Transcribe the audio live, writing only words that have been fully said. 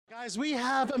Guys, we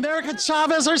have America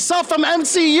Chavez herself from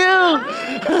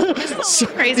MCU. So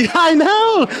crazy. Yeah, I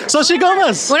know. Xochitl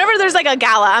Gomez. Whenever there's like a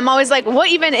gala, I'm always like, what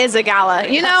even is a gala?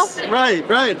 You know?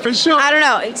 Right, for sure. I don't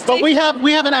know. But we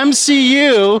have an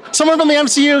MCU, someone from the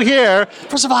MCU here.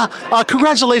 First of all,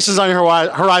 congratulations on your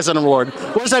Horizon Award.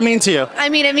 What does that mean to you? I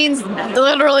mean, it means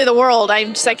literally the world.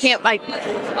 Just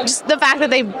the fact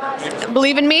that they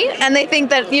believe in me and they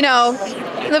think that,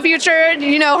 the future,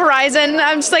 Horizon.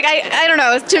 I'm just like, I don't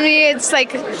know. To me, it's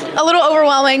like a little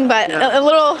overwhelming, but a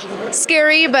little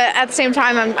scary. But at the same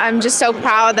time, I'm just so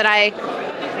proud that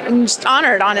I'm just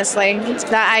honored, honestly,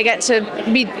 that I get to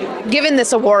be given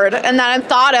this award and that I'm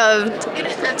thought of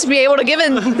to be able to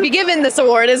be given this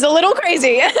award is a little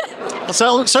crazy.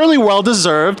 So, certainly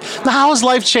well-deserved. Now, how has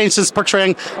life changed since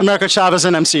portraying America Chavez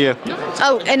in MCU?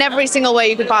 Oh, in every single way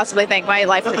you could possibly think, my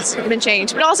life has been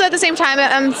changed. But also at the same time,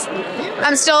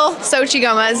 I'm still Xochitl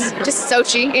Gomez, just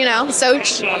Sochi,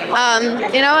 Soch.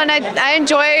 And I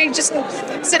enjoy just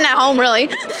sitting at home, really.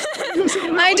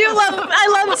 I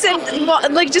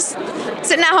love just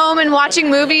sitting at home and watching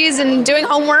movies and doing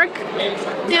homework.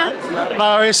 Yeah.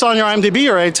 I saw on your IMDb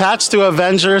you're attached to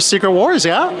Avengers Secret Wars,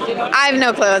 yeah? I have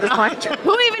no clue at this point.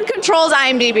 Who even controls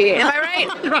IMDb? Am I right?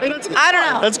 I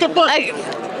don't know. That's a good point.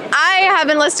 I have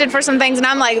been listed for some things, and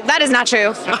I'm like, that is not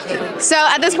true. So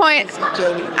at this point,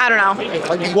 I don't know.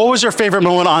 What was your favorite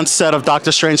moment on set of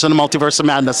Doctor Strange and the Multiverse of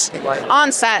Madness?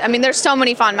 On set, I mean, there's so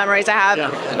many fond memories I have,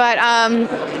 but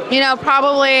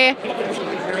probably.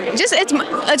 Just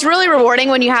it's really rewarding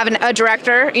when you have a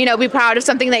director, be proud of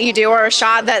something that you do or a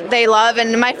shot that they love.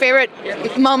 And my favorite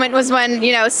moment was when,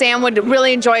 Sam would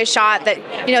really enjoy a shot that,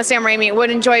 Sam Raimi would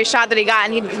enjoy a shot that he got,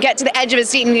 and he'd get to the edge of his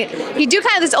seat and he'd do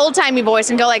kind of this old-timey voice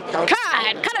and go like, cut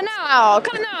it now.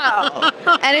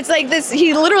 And it's like this,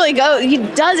 he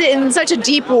does it in such a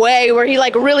deep way where he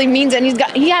like really means it. And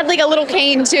he had like a little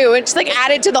cane too. It's like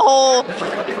added to the whole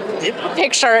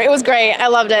picture. It was great. I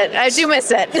loved it. I do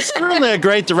miss it. Certainly a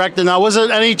great director. Now, was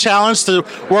it any challenge to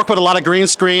work with a lot of green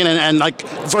screen and like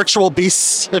virtual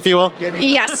beasts, if you will?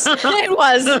 Yes, it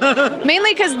was.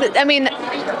 Mainly because,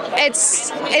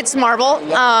 it's Marvel,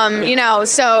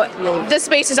 so the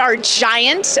spaces are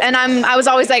giant, and I was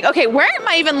always like, okay, where am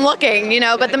I even looking,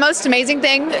 But the most amazing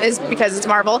thing is because it's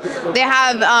Marvel, they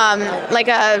have like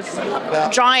a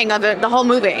drawing of the whole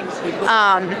movie,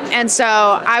 and so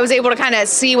I was able to kind of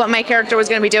see what my character was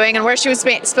going to be doing and where she was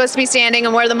supposed to be standing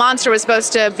and where the monster was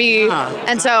supposed to be,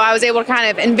 and so I was able to kind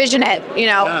of envision it,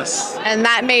 Yes. And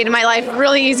that made my life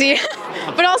really easy.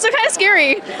 But also kind of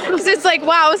scary, because it's like,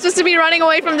 wow, I was supposed to be running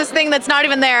away from this thing that's not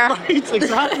even there. Right,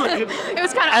 exactly. It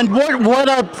was kind of. And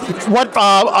what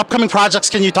upcoming projects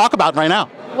can you talk about right now?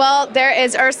 Well, there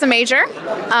is Ursa Major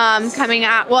coming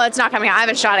out. Well, it's not coming out. I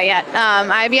haven't shot it yet.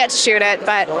 I have yet to shoot it,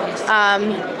 but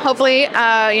hopefully,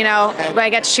 I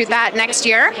get to shoot that next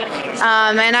year.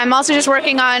 And I'm also just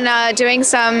working on doing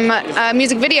some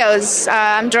music videos.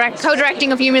 I'm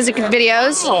co-directing a few music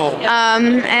videos.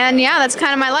 And yeah, that's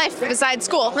kind of my life besides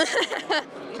school.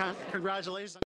 Congratulations.